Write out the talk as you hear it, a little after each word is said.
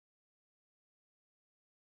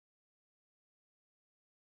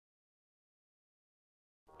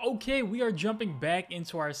Okay, we are jumping back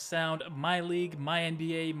into our sound, my league, my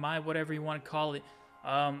NBA, my whatever you want to call it.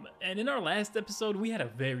 And in our last episode, we had a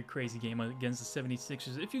very crazy game against the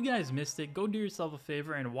 76ers. If you guys missed it, go do yourself a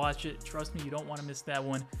favor and watch it. Trust me, you don't want to miss that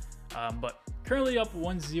one. But currently up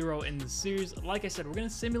 1-0 in the series. Like I said, we're going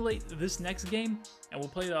to simulate this next game, and we'll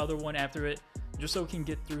play the other one after it, just so we can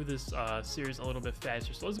get through this series a little bit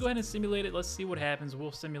faster. So let's go ahead and simulate it. Let's see what happens.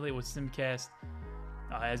 We'll simulate with Simcast.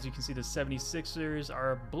 As you can see, the 76ers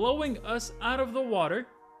are blowing us out of the water.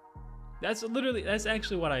 That's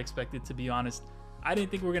actually what I expected, to be honest. I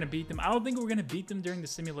didn't think we were going to beat them. I don't think we're going to beat them during the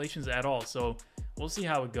simulations at all. So we'll see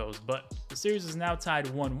how it goes. But the series is now tied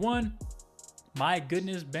 1-1. My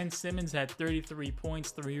goodness, Ben Simmons had 33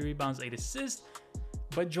 points, 3 rebounds, 8 assists.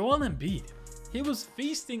 But Joel Embiid, he was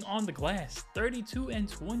feasting on the glass. 32 and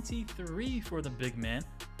 23 for the big man.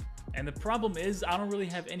 And the problem is, I don't really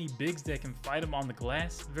have any bigs that can fight him on the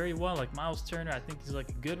glass very well. Like Miles Turner, I think he's like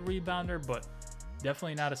a good rebounder, but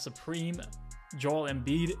definitely not a supreme Joel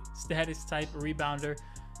Embiid status type rebounder.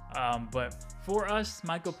 But for us,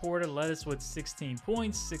 Michael Porter led us with 16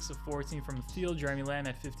 points, 6 of 14 from the field. Jeremy Lamb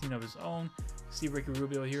had 15 of his own. See, Ricky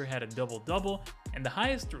Rubio here had a double-double. And the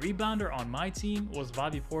highest rebounder on my team was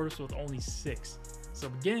Bobby Portis with only 6. So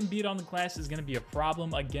getting beat on the glass is going to be a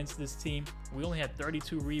problem against this team. We only had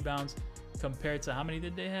 32 rebounds compared to, how many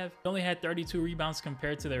did they have? They only had 32 rebounds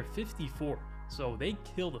compared to their 54. So they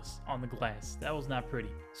killed us on the glass. That was not pretty.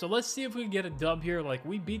 So let's see if we can get a dub here. Like,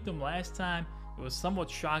 we beat them last time. It was somewhat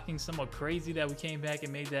shocking, somewhat crazy that we came back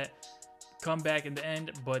and made that comeback in the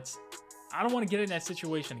end. But I don't want to get in that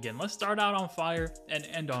situation again. Let's start out on fire and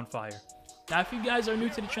end on fire. Now, if you guys are new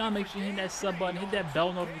to the channel, make sure you hit that sub button, hit that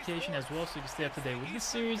bell notification as well so you can stay up to date with this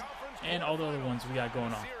series and all the other ones we got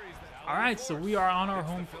going on. Alright, so we are on our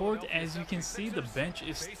home court. As you can see, the bench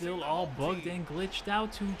is still all bugged and glitched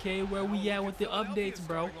out. 2K, where we at with the updates,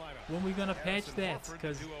 bro? When we gonna patch that?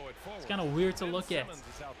 Because it's kind of weird to look at.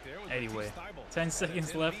 Anyway, 10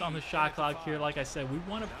 seconds left on the shot clock here. Like I said, we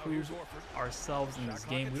want to prove ourselves in this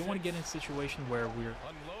game. We don't want to get in a situation where we're,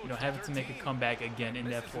 having to make a comeback again in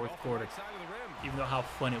that fourth quarter. Even though how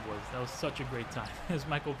fun it was. That was such a great time. As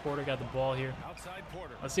Michael Porter got the ball here.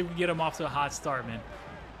 Let's see if we can get him off to a hot start, man.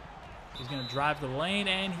 He's going to drive the lane,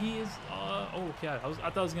 and he is... okay, I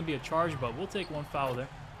thought it was going to be a charge, but we'll take one foul there.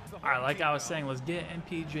 All right, like I was saying, let's get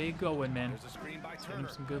MPJ going, man. Let's give him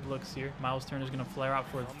some good looks here. Miles Turner's going to flare out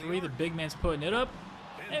for the 3. The big man's putting it up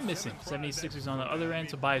and missing. 76ers on the other end.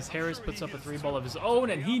 Tobias Harris puts up a 3-ball of his own,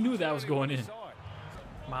 and he knew that was going in.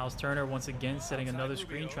 Miles Turner once again setting another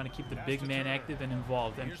screen, trying to keep the big man active and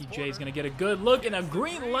involved. MPJ is going to get a good look, and a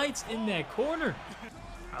green light's in that corner.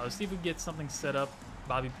 All right, let's see if we can get something set up.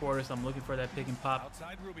 Bobby Portis, I'm looking for that pick and pop.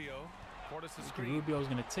 Rubio's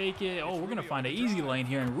going to take it. Oh, we're going to find an easy lane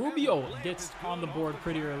here, and Rubio gets on the board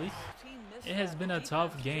pretty early. It has been a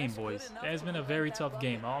tough game, boys. It has been a very tough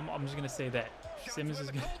game. I'm just going to say that. Simmons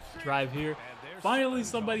is going to drive here. Finally,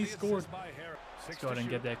 somebody scored. Let's go ahead and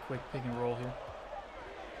get that quick pick and roll here.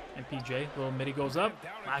 MPJ, little midi goes up,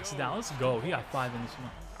 knocks it down. Let's go. He got 5 in this one.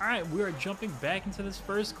 All right, we are jumping back into this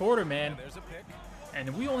first quarter, man. And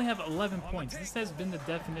we only have 11 points. This has been the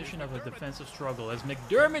definition of a defensive struggle, as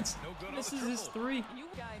McDermott misses his 3.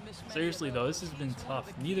 Seriously, though, this has been tough.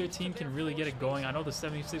 Neither team can really get it going. I know the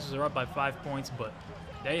 76ers are up by 5 points, but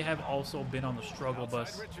they have also been on the struggle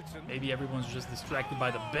bus. Maybe everyone's just distracted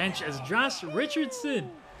by the bench, as Josh Richardson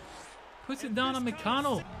puts it down on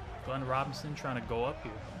McConnell. Glenn Robinson trying to go up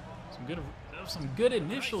here. Some good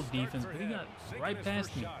initial defense, but he got right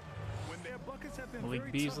past me.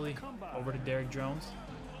 Malik Beasley over to Derrick Jones.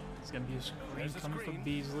 It's going to be a screen coming from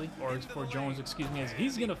Beasley, or for Jones, excuse me, as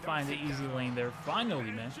he's going to find the easy lane there.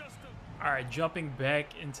 Finally, man. All right, jumping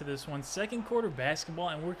back into this one. Second quarter basketball,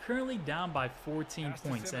 and we're currently down by 14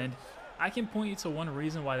 points. And I can point you to one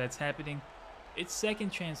reason why that's happening. It's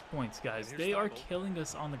second chance points, guys. They are killing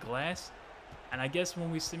us on the glass. And I guess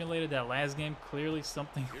when we simulated that last game, clearly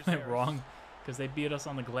something went wrong because they beat us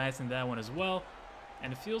on the glass in that one as well.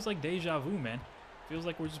 And it feels like deja vu, man. Feels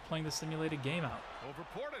like we're just playing the simulated game out.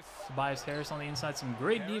 Tobias Harris on the inside, some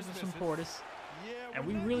great defense from Portis. And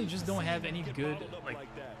we really just don't have any good,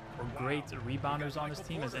 or great rebounders on this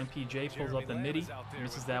team, as MPJ pulls up the midi,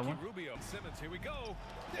 misses that one.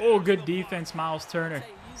 Oh, good defense, Miles Turner.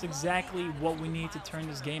 It's exactly what we need to turn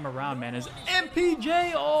this game around, man. As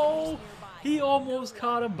MPJ, oh, he almost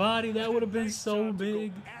caught a body. That would have been so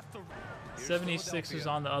big. 76ers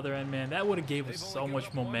on the other end, man. That would have gave us so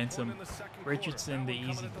much momentum. Richardson, the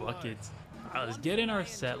easy bucket. All right, let's get in our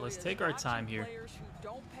set. Let's take our time here.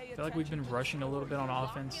 I feel like we've been rushing a little bit on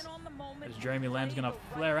offense. As Jeremy Lamb's going to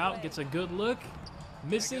flare out, gets a good look.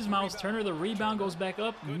 Misses. Miles Turner, the rebound goes back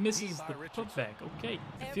up. Misses the putback. Okay.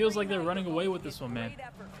 It feels like they're running away with this one, man.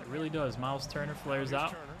 It really does. Miles Turner flares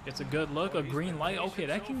out. Gets a good look. A green light. Okay,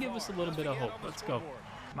 that can give us a little bit of hope. Let's go.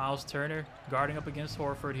 Miles Turner guarding up against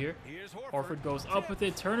Horford here. Horford goes up with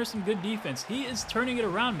it. Turner, some good defense. He is turning it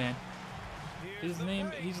around, man. His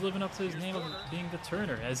name, he's living up to his name of being the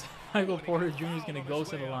Turner, as Michael Porter Jr. is going to go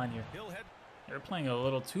to the line here. They're playing a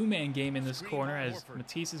little two-man game in this corner as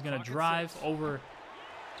Matisse is going to drive over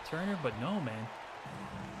Turner, but no, man.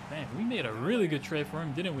 Man, we made a really good trade for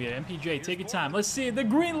him, didn't we? MPJ, take your time. Let's see it. The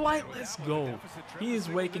green light. Let's go. He is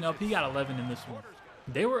waking up. He got 11 in this one.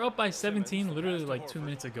 They were up by 17 literally like 2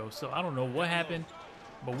 minutes ago, so I don't know what happened,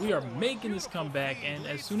 but we are making this comeback, and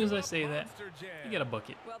as soon as I say that, we get a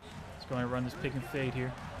bucket. Let's go and run this pick and fade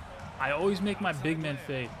here. I always make my big man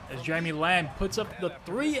fade as Jeremy Lamb puts up the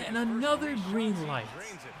 3 and another green light.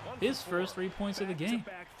 His first 3 points of the game.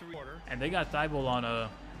 And they got Thibault on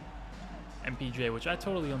MPJ, which I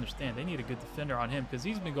totally understand. They need a good defender on him because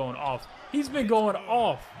he's been going off. He's been going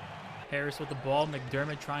off. Harris with the ball.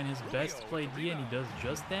 McDermott trying his best to play D, and he does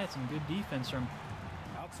just that. Some good defense from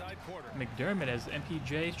McDermott as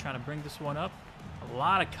MPJ is trying to bring this one up. A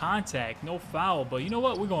lot of contact, no foul, but you know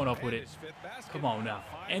what? We're going up with it. Come on now.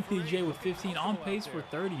 MPJ with 15, on pace for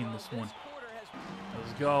 30 in this one.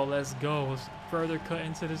 Let's go, let's go. Let's further cut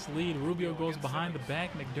into this lead. Rubio goes behind the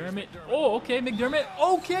back. McDermott. Oh, okay, McDermott.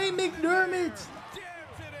 Okay, McDermott.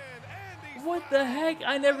 What the heck?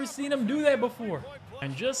 I never seen him do that before.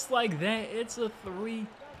 And just like that, it's a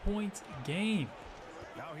 3-point game.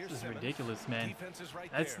 This is ridiculous, man.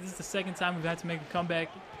 This is the second time we've had to make a comeback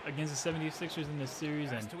against the 76ers in this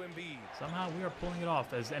series, and somehow we are pulling it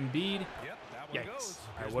off as Embiid. Yikes.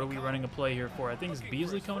 All right, what are we running a play here for? I think it's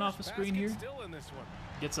Beasley coming off the screen here.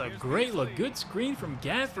 Gets a great look. Good screen from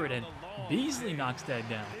Gafford, and Beasley knocks that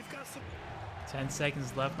down. 10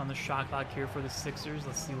 seconds left on the shot clock here for the Sixers.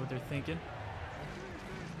 Let's see what they're thinking.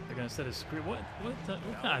 They're going to set a screen. What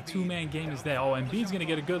kind of two-man game is that? Oh, Embiid's going to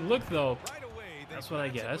get a good look, though. That's what I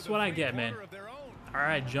get. That's what I get, man. All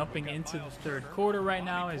right, jumping into the third quarter right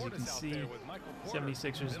now. As you can see,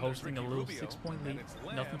 76ers hosting a little 6-point lead.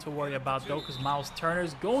 Nothing to worry about, though, because Miles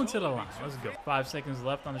Turner's going to the line. Let's go. 5 seconds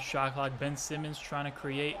left on the shot clock. Ben Simmons trying to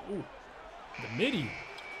create. Ooh, the midi.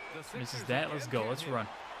 Misses that. Let's go. Let's run.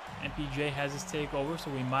 MPJ has his takeover,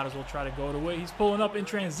 so we might as well try to go the way. He's pulling up in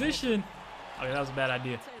transition. Okay, that was a bad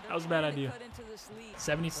idea. That was a bad idea.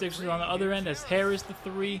 76ers on the other end as Harris the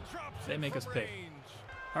 3. They make us pay.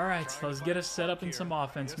 All right, so let's get us set up in some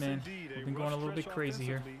offense, man. We've been going a little bit crazy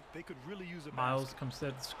here. Miles comes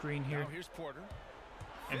set the screen here.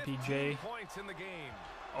 MPJ.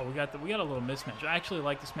 Oh, we got a little mismatch. I actually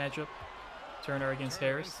like this matchup. Turner against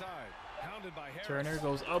Harris. Turner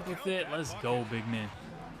goes up with it. Let's go, big man.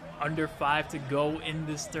 Under 5 to go in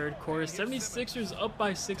this third quarter. 76ers up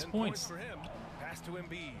by 6 points.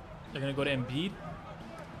 They're going to go to Embiid.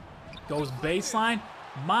 Goes baseline.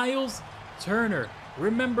 Miles Turner.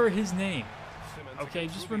 Remember his name. Okay,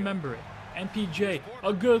 just remember it. MPJ,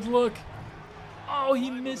 a good look. Oh, he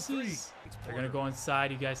misses. They're going to go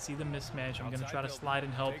inside. You guys see the mismatch. I'm going to try to slide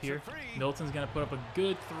and help here. Milton's going to put up a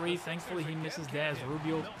good 3. Thankfully, he misses that as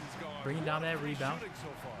Rubio bringing down that rebound.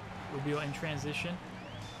 Rubio in transition.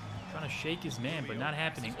 Trying to shake his man, but not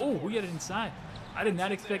happening. Oh, we get it inside. I did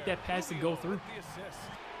not expect that pass to go through.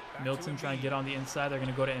 Milton trying to get on the inside. They're going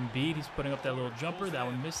to go to Embiid. He's putting up that little jumper. That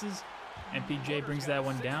one misses. MPJ brings that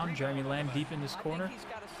one down. Jeremy Lamb deep in this corner.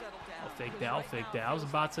 I'll fake that. I'll fake that. I was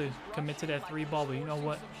about to commit to that 3 ball, but you know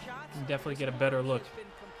what? You can definitely get a better look.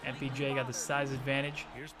 MPJ got the size advantage.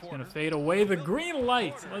 He's going to fade away the green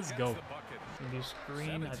light. Let's go. This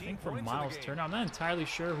screen, I think, for Miles Turner. I'm not entirely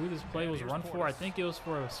sure who this play was run for. I think it was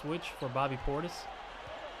for a switch for Bobby Portis.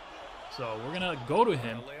 So we're going to go to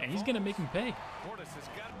him, and he's going to make him pay.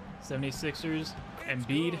 76ers,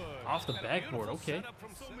 Embiid off the backboard. Okay.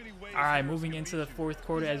 All right, moving into the fourth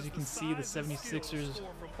quarter. As you can see, the 76ers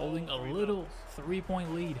holding a little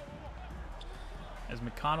 3-point lead. As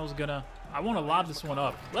McConnell's going to... I want to lob this one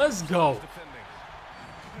up. Let's go.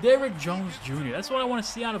 Derrick Jones Jr. That's what I want to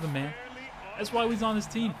see out of him, man. That's why he's on this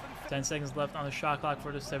team. 10 seconds left on the shot clock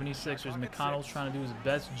for the 76ers. McConnell's trying to do his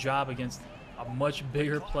best job against a much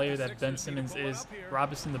bigger player that Ben Simmons is.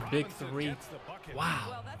 Robinson, the big 3.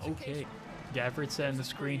 Wow. Okay. Gafford setting the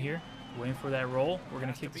screen here. Waiting for that roll. We're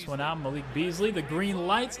going to kick this one out. Malik Beasley, the green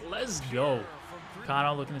lights. Let's go.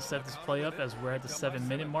 McConnell looking to set this play up as we're at the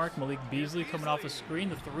 7-minute mark. Malik Beasley coming off a screen.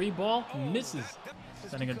 The 3 ball misses.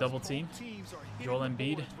 Sending a double team. Joel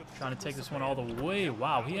Embiid trying to take this one all the way.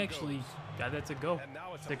 Wow, he actually got that to go.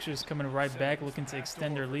 Sixers coming right back, looking to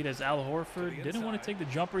extend their lead as Al Horford didn't want to take the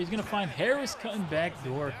jumper. He's going to find Harris cutting back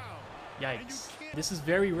door. Yikes. This is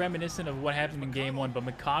very reminiscent of what happened in game one, but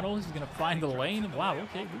McConnell is going to find the lane. Wow,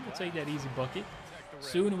 okay, we will take that easy bucket.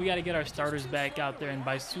 Soon we got to get our starters back out there, and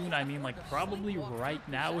by soon I mean like probably right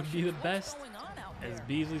now would be the best, as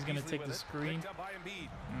Beasley's going to take the screen.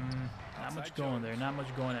 Not much going there, not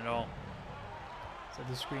much going at all. Set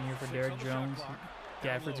the screen here for Derrick Jones.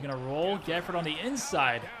 Gafford's going to roll. Gafford on the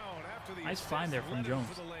inside. Nice find there from Jones.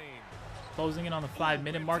 Closing in on the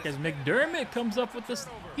 5-minute mark as McDermott comes up with this.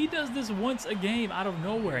 He does this once a game out of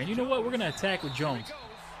nowhere. And you know what? We're going to attack with Jones.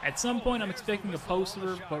 At some point, I'm expecting a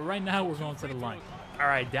poster, but right now we're going to the line. All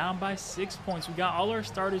right, down by 6 points. We got all our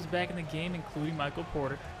starters back in the game, including Michael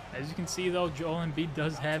Porter. As you can see, though, Joel Embiid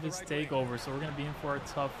does have his takeover, so we're going to be in for a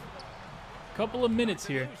tough couple of minutes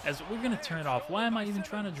here as we're going to turn it off. Why am I even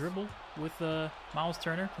trying to dribble with Miles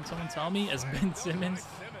Turner? Can someone tell me? As Ben Simmons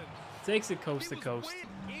takes it coast to coast.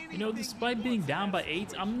 You know, despite being down by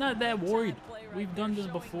 8, I'm not that worried. We've done this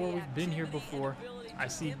before. We've been here before. I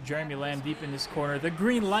see Jeremy Lamb deep in this corner. The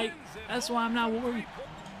green light. That's why I'm not worried.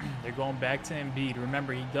 They're going back to Embiid.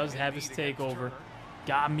 Remember, he does have his takeover.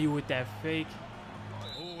 Got me with that fake.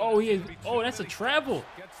 Oh, that's a travel.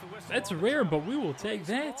 That's rare, but we will take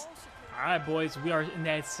that. All right, boys, we are in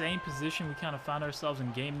that same position we kind of found ourselves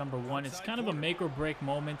in game number 1. It's kind of a make or break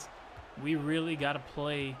moment. We really got to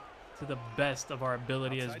play to the best of our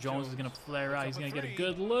ability as Jones is going to flare out. He's going to get a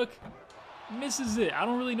good look. Misses it. I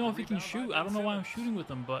don't really know if he can shoot. I don't know why I'm shooting with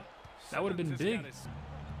him, but that would have been big.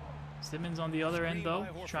 Simmons on the other end, though,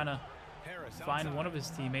 trying to find one of his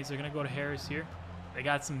teammates. They're going to go to Harris here. They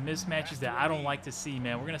got some mismatches that I don't like to see,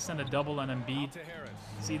 man. We're going to send a double on Embiid.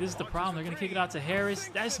 See, this is the problem. They're going to kick it out to Harris.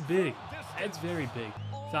 That's big. That's very big.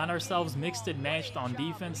 Found ourselves mixed and matched on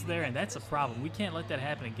defense there, and that's a problem. We can't let that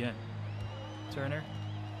happen again. Turner.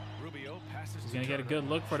 He's going to get a good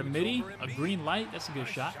look for the midi. A green light. That's a good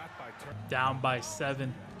shot. Down by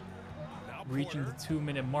 7. Reaching the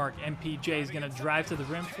 2-minute mark. MPJ is going to drive to the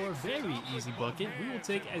rim for a very easy bucket. We will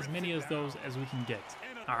take as many of those as we can get.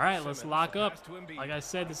 All right, let's lock up. Like I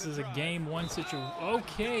said, this is a game 1 situation.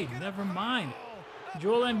 Okay, never mind.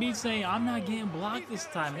 Joel Embiid saying, I'm not getting blocked this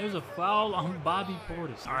time. There's a foul on Bobby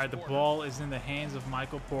Portis. All right, the ball is in the hands of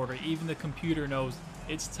Michael Porter. Even the computer knows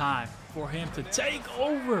it's time for him to take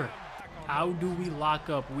over. How do we lock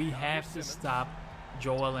up? We have to stop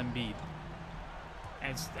Joel Embiid.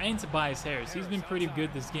 And Tobias Harris. He's been pretty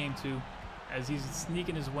good this game, too, as he's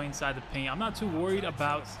sneaking his way inside the paint. I'm not too worried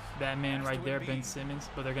about that man right there, Ben Simmons,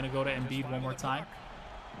 but they're going to go to Embiid one more time.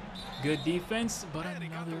 Good defense, but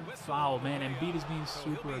another foul. Man, Embiid is being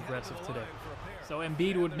super aggressive today. So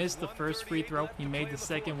Embiid would miss the first free throw. He made the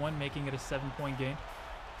second one, making it a 7-point game.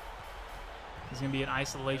 There's going to be an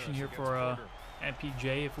isolation here for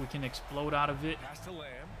MPJ if we can explode out of it.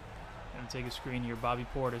 Gonna take a screen here. Bobby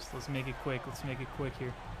Portis. Let's make it quick. Let's make it quick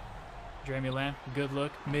here. Jeremy Lamb. Good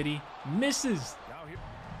look. Midi. Misses.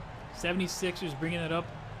 76ers bringing it up.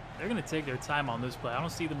 They're going to take their time on this play. I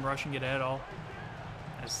don't see them rushing it at all.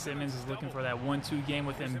 As Simmons is looking for that 1-2 game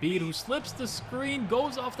with Embiid, who slips the screen,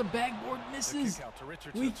 goes off the backboard, misses.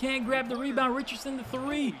 We can't grab the rebound. Richardson the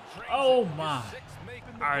 3. Oh, my.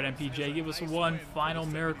 All right, MPJ, give us one final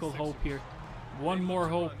miracle hope here. One more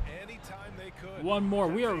hope. One more.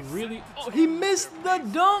 We are really... Oh, he missed the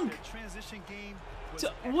dunk.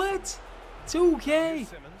 What? 2K.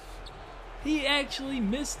 He actually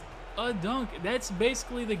missed a dunk. That's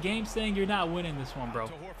basically the game saying you're not winning this one, bro.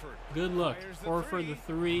 Good luck. Horford the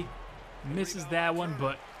 3. Misses that one,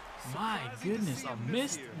 but my goodness, a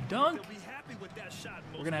missed dunk.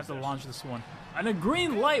 We're going to have to launch this one. And a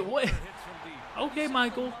green light. What? Okay,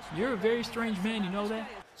 Michael. You're a very strange man. You know that?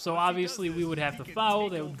 So obviously we would have to foul.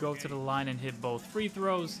 They would go to the line and hit both free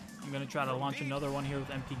throws. I'm going to try to launch another one here with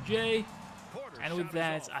MPJ. And with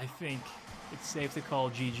that, I think it's safe to call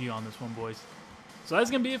GG on this one, boys. So that's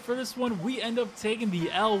going to be it for this one. We end up taking the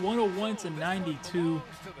L 101-92.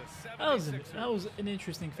 That was an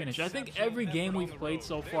interesting finish. I think every game we've played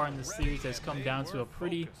so far in this series has come down to a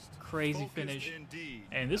pretty crazy finish.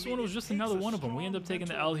 And this one was just another one of them. We end up taking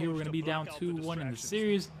the L here. We're going to be down 2-1 in the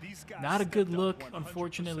series. Not a good look,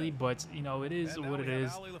 unfortunately, but, you know, it is what it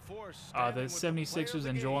is. The 76ers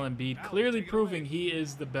and Joel Embiid clearly proving he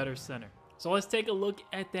is the better center. So let's take a look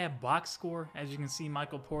at that box score. As you can see,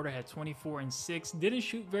 Michael Porter had 24 and 6. Didn't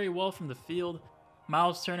shoot very well from the field.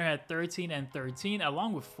 Miles Turner had 13 and 13,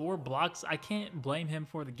 along with 4 blocks. I can't blame him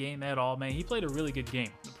for the game at all, man. He played a really good game.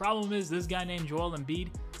 The problem is this guy named Joel Embiid,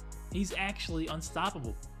 he's actually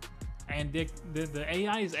unstoppable. and the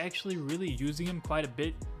AI is actually really using him quite a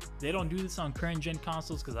bit. They don't do this on current gen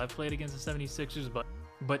consoles because I've played against the 76ers,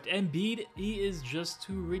 but Embiid, he is just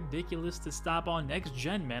too ridiculous to stop on next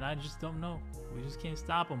gen, man. I just don't know. We just can't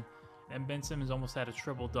stop him. And Ben Simmons almost had a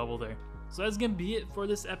triple-double there. So that's going to be it for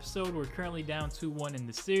this episode. We're currently down 2-1 in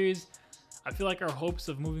the series. I feel like our hopes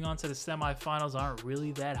of moving on to the semifinals aren't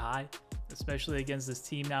really that high, especially against this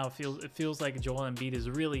team now. It feels like Joel Embiid is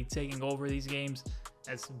really taking over these games.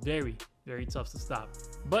 That's very, very tough to stop.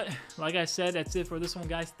 But like I said, that's it for this one,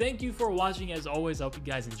 guys. Thank you for watching. As always, I hope you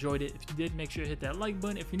guys enjoyed it. If you did, make sure to hit that like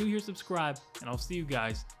button. If you're new here, subscribe, and I'll see you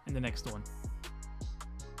guys in the next one.